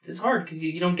it's hard because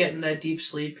you don't get in that deep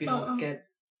sleep. You don't get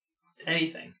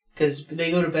anything because they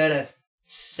go to bed at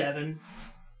 7,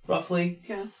 roughly.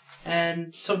 Yeah.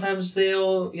 And sometimes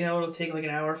it'll take like an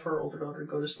hour for our older daughter to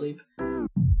go to sleep.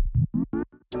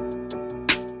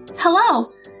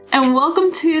 Hello, and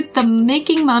welcome to the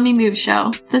Making Mommy Move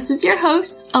show. This is your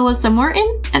host, Alyssa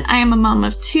Morton, and I am a mom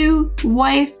of 2,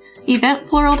 wife, event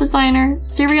floral designer,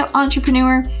 serial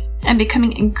entrepreneur, and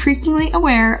becoming increasingly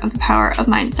aware of the power of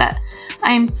mindset.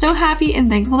 I am so happy and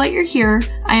thankful that you're here.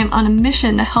 I am on a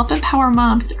mission to help empower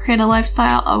moms to create a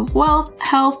lifestyle of wealth,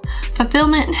 health,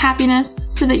 fulfillment, and happiness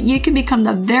so that you can become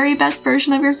the very best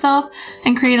version of yourself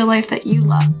and create a life that you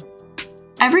love.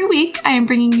 Every week, I am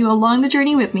bringing you along the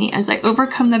journey with me as I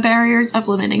overcome the barriers of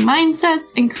limiting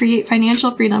mindsets and create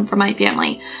financial freedom for my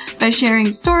family by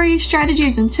sharing stories,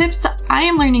 strategies, and tips that I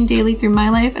am learning daily through my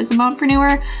life as a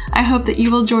mompreneur. I hope that you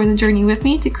will join the journey with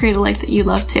me to create a life that you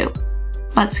love too.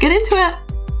 Let's get into it.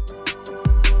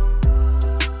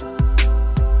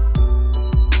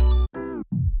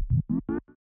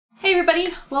 Hey everybody,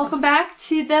 welcome back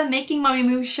to the Making Mommy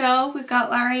Move show. We've got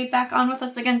Larry back on with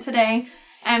us again today.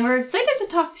 And we're excited to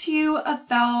talk to you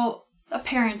about a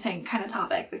parenting kind of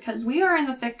topic because we are in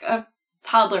the thick of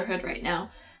toddlerhood right now.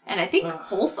 And I think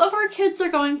both of our kids are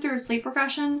going through sleep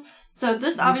regression. So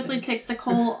this obviously takes a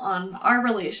toll on our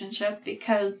relationship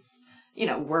because,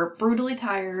 we're brutally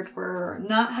tired. We're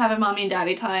not having mommy and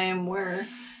daddy time. We're,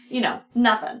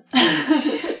 nothing.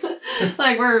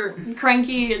 Like we're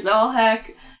cranky as all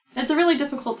heck. It's a really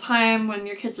difficult time when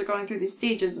your kids are going through these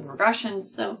stages and regressions.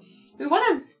 So we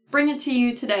want to bring it to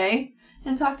you today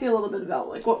and talk to you a little bit about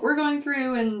what we're going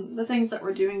through and the things that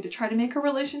we're doing to try to make a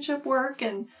relationship work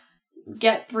and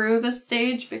get through this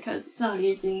stage because it's not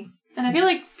easy. And I feel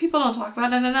like people don't talk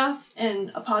about it enough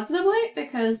in a positive light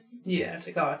because... Yeah,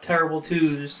 it's like, terrible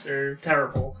twos, they're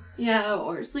terrible. Yeah,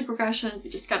 or sleep regressions,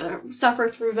 you just gotta suffer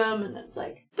through them, and it's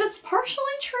like, that's partially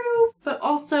true, but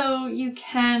also you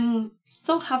can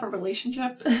still have a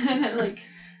relationship and,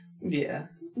 yeah.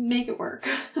 Make it work.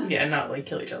 Yeah, not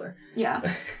kill each other. Yeah.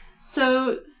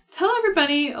 So tell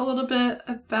everybody a little bit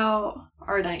about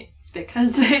our nights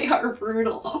because they are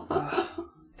brutal.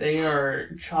 They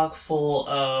are chock full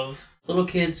of little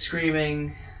kids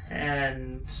screaming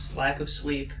and lack of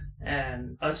sleep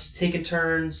and us taking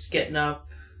turns getting up,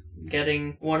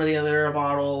 getting one or the other a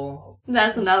bottle.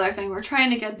 That's another thing. We're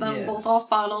trying to get them both off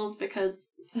bottles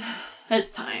because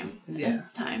it's time. Yeah.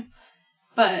 It's time.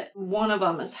 But one of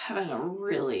them is having a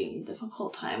really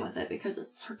difficult time with it because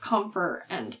it's her comfort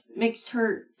and makes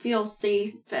her feel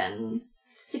safe and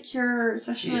secure,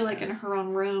 especially in her own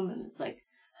room. And it's like,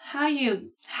 how do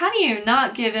you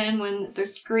not give in when they're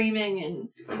screaming and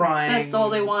crying? That's all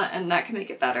they want, and that can make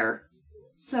it better.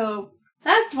 So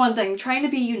that's one thing, trying to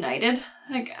be united,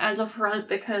 as a front,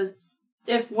 because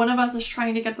if one of us is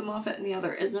trying to get them off it and the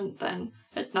other isn't, then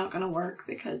it's not going to work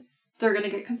because they're going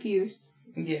to get confused.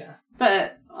 Yeah.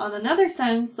 But on another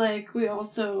sense, we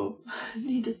also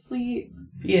need to sleep.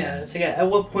 Yeah, it's at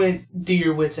what point do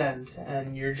your wits end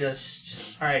and you're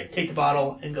just, all right, take the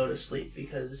bottle and go to sleep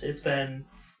because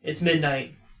it's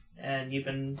midnight and you've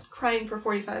been... Crying for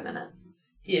 45 minutes.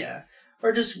 Yeah.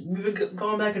 Or just we've been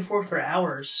going back and forth for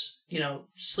hours.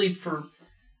 Sleep for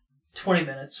 20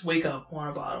 minutes, wake up,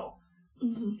 want a bottle,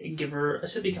 and give her a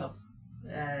sippy cup.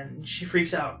 And she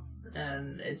freaks out.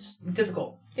 And it's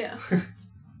difficult. Yeah.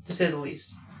 To say the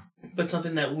least. But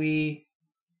something that we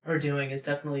are doing is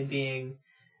definitely being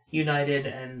united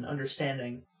and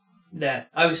understanding that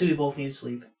obviously we both need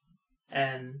sleep.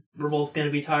 And we're both going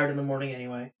to be tired in the morning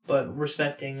anyway. But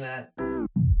respecting that.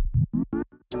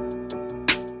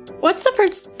 What's the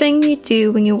first thing you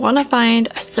do when you want to find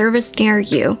a service near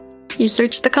you? You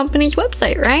search the company's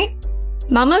website, right?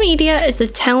 Mama Media is a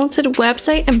talented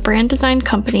website and brand design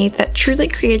company that truly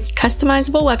creates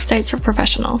customizable websites for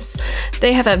professionals.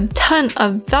 They have a ton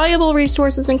of valuable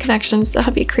resources and connections that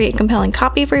help you create compelling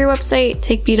copy for your website,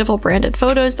 take beautiful branded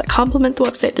photos that complement the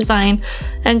website design,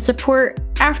 and support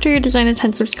after your design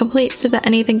intensive's complete so that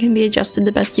anything can be adjusted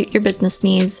to best suit your business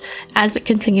needs as it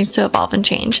continues to evolve and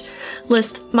change.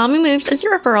 List Mommy Moves as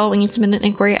your referral when you submit an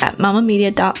inquiry at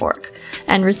mamamedia.org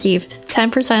and receive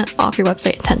 10% off your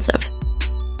website intensive.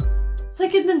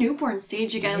 In the newborn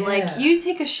stage again, you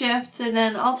take a shift and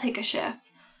then I'll take a shift.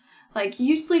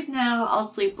 You sleep now, I'll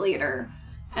sleep later.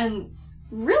 And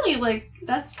really,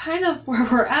 that's kind of where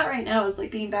we're at right now is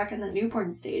being back in the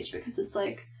newborn stage because it's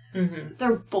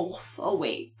they're both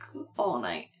awake all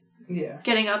night. Yeah.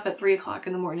 Getting up at 3 o'clock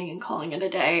in the morning and calling it a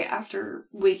day after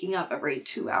waking up every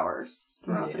 2 hours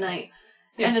throughout the night.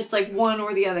 Yeah. And it's one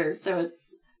or the other. So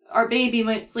it's our baby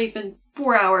might sleep in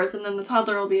 4 hours, and then the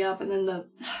toddler will be up, and then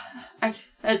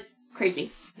it's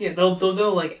crazy. Yeah, they'll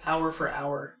go like hour for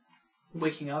hour,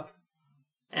 waking up,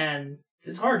 and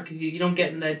it's hard because you don't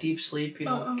get in that deep sleep. You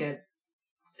don't get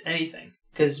anything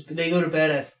because they go to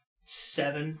bed at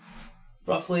 7,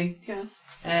 roughly. Yeah.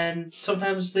 And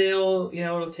sometimes it'll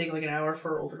take like an hour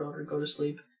for our older daughter to go to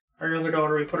sleep. Our younger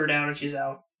daughter, we put her down and she's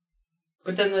out.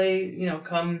 But then they,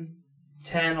 come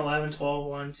 10, 11, 12,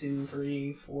 1, 2,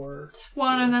 3, 4.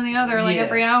 One and then the other,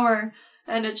 every hour.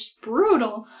 And it's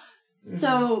brutal. Mm-hmm.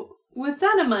 So, with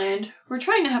that in mind, we're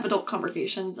trying to have adult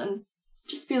conversations and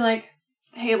just be like,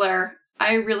 hey, Lair,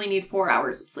 I really need 4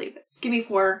 hours of sleep. Give me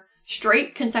 4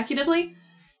 straight consecutively,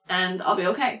 and I'll be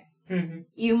okay. Mm-hmm.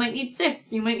 You might need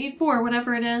 6, you might need 4,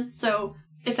 whatever it is. So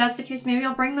if that's the case, maybe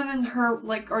I'll bring them in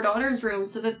our daughter's room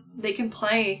so that they can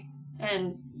play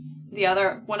and the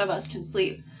other one of us can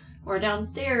sleep. Or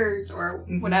downstairs or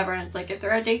whatever. And it's like, if they're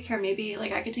at daycare, maybe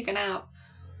I could take a nap.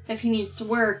 If he needs to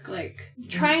work,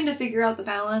 trying to figure out the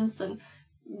balance and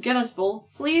get us both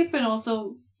sleep and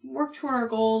also work toward our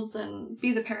goals and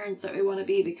be the parents that we want to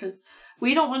be, because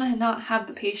we don't want to not have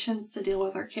the patience to deal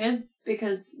with our kids,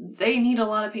 because they need a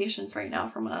lot of patience right now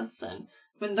from us. And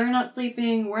when they're not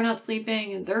sleeping, we're not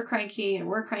sleeping, and they're cranky and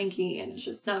we're cranky, and it's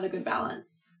just not a good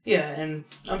balance. Yeah, and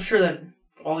I'm sure that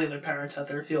all the other parents out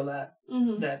there feel that.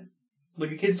 Mm-hmm. That when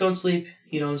your kids don't sleep,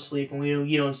 you don't sleep. And when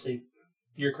you don't sleep,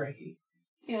 you're cranky.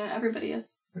 Yeah, everybody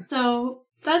is. So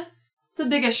that's the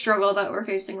biggest struggle that we're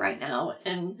facing right now.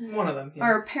 And one of them. Yeah.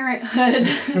 Our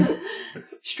parenthood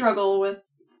struggle with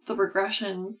the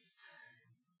regressions.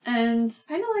 And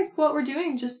kind of what we're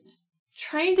doing, just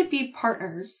trying to be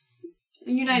partners,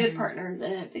 united partners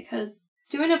in it, because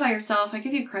doing it by yourself, I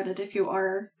give you credit if you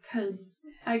are, because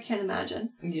I can't imagine.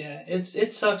 Yeah,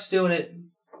 it sucks doing it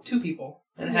 2 people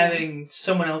and having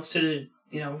someone else to,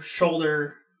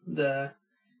 shoulder the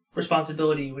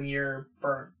responsibility when you're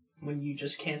burnt, when you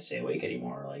just can't stay awake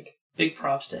anymore. Big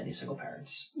props to any single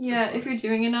parents. Yeah, sure. If you're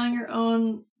doing it on your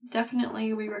own,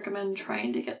 definitely we recommend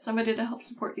trying to get somebody to help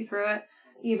support you through it,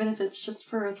 even if it's just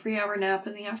for a 3-hour nap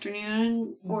in the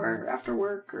afternoon or after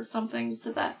work or something,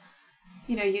 so that,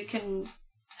 you can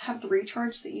have the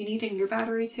recharge that you need in your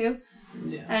battery too.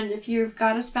 Yeah. And if you've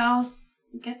got a spouse,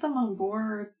 get them on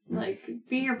board.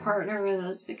 Be your partner in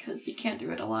this, because you can't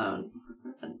do it alone.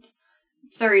 And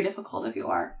it's very difficult if you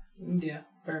are. Yeah,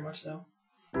 very much so.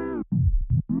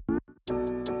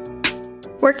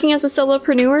 Working as a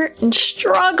solopreneur and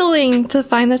struggling to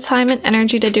find the time and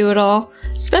energy to do it all,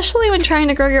 especially when trying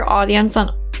to grow your audience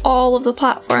on all of the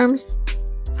platforms.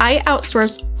 I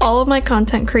outsource all of my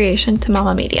content creation to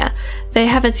Mama Media. They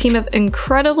have a team of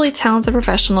incredibly talented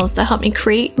professionals to help me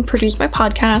create and produce my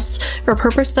podcasts,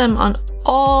 repurpose them on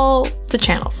all the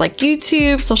channels like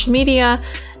YouTube, social media,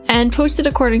 and post it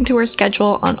according to our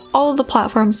schedule on all of the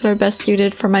platforms that are best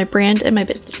suited for my brand and my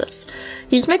businesses.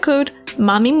 Use my code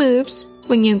MOMMYMOVES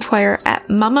when you inquire at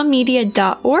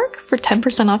mamamedia.org for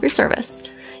 10% off your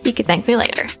service. You can thank me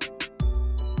later.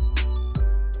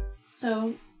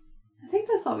 So, I think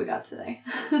that's all we got today.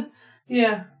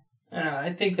 Yeah.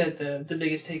 I think that the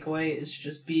biggest takeaway is to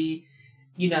just be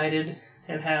united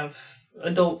and have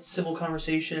adult civil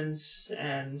conversations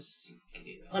and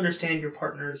understand your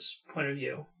partner's point of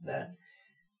view, that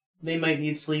they might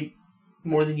need sleep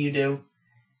more than you do.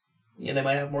 They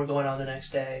might have more going on the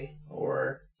next day,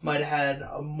 or might have had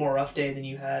a more rough day than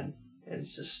you had. And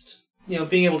it's just,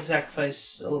 being able to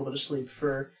sacrifice a little bit of sleep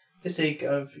for the sake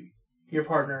of your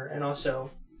partner and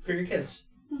also for your kids.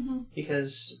 Mm-hmm.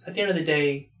 Because at the end of the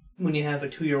day, when you have a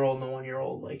 2-year-old and a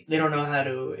 1-year-old, they don't know how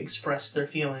to express their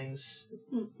feelings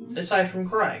aside from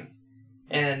crying.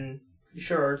 And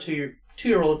sure, our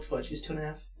 2-year-old, she's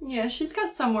 2.5? Yeah, she's got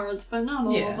some words, but not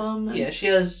all of them. And yeah, she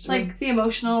has... the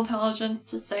emotional intelligence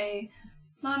to say,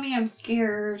 Mommy, I'm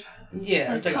scared.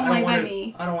 Yeah, it's come lay by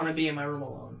me. I don't want to be in my room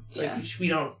alone. It's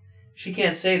yeah. She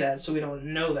can't say that, so we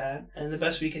don't know that. And the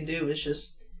best we can do is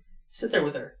just sit there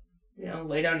with her.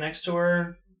 Lay down next to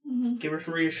her, give her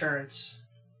some reassurance.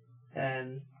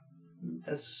 And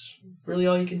that's really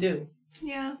all you can do.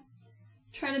 Yeah.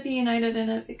 Try to be united in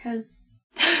it, because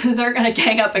they're going to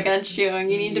gang up against you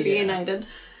and you need to be united.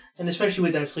 And especially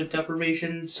with that sleep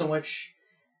deprivation, so much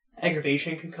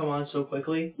aggravation can come on so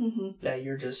quickly that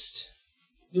you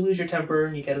lose your temper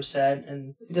and you get upset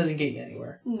and it doesn't get you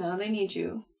anywhere. No, they need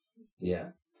you. Yeah.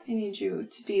 They need you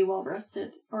to be well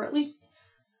rested, or at least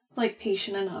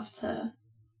patient enough to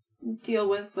deal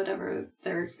with whatever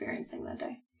they're experiencing that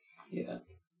day. Yeah.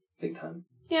 Big time.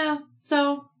 Yeah.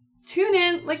 So tune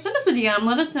in, send us a DM,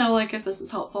 let us know if this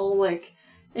is helpful,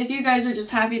 if you guys are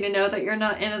just happy to know that you're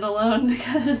not in it alone,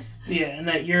 because... Yeah, and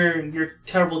that your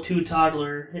terrible 2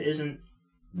 toddler isn't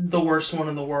the worst one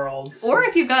in the world. Or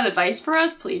if you've got advice for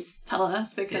us, please tell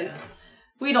us, because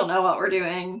we don't know what we're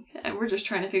doing, and we're just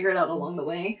trying to figure it out along the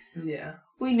way. Yeah.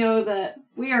 We know that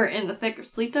we are in the thick of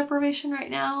sleep deprivation right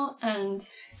now, and...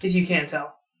 If you can't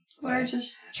tell. We're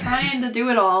just trying to do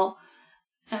it all,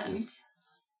 and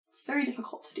it's very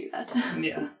difficult to do that.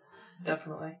 Yeah,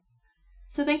 definitely.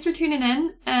 So thanks for tuning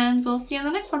in, and we'll see you in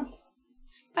the next one.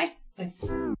 Bye. Bye.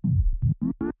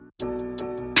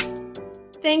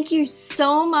 Thank you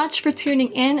so much for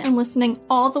tuning in and listening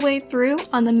all the way through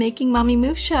on the Making Mommy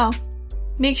Move show.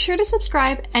 Make sure to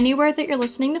subscribe anywhere that you're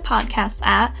listening to podcasts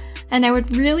at, and I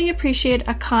would really appreciate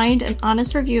a kind and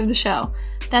honest review of the show.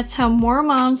 That's how more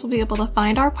moms will be able to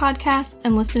find our podcast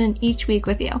and listen in each week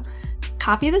with you.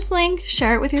 Copy this link,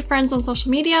 share it with your friends on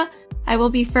social media. I will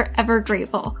be forever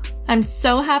grateful. I'm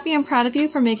so happy and proud of you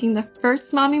for making the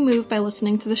first mommy move by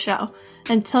listening to the show.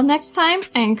 Until next time,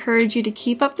 I encourage you to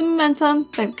keep up the momentum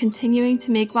by continuing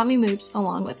to make mommy moves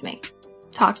along with me.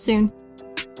 Talk soon.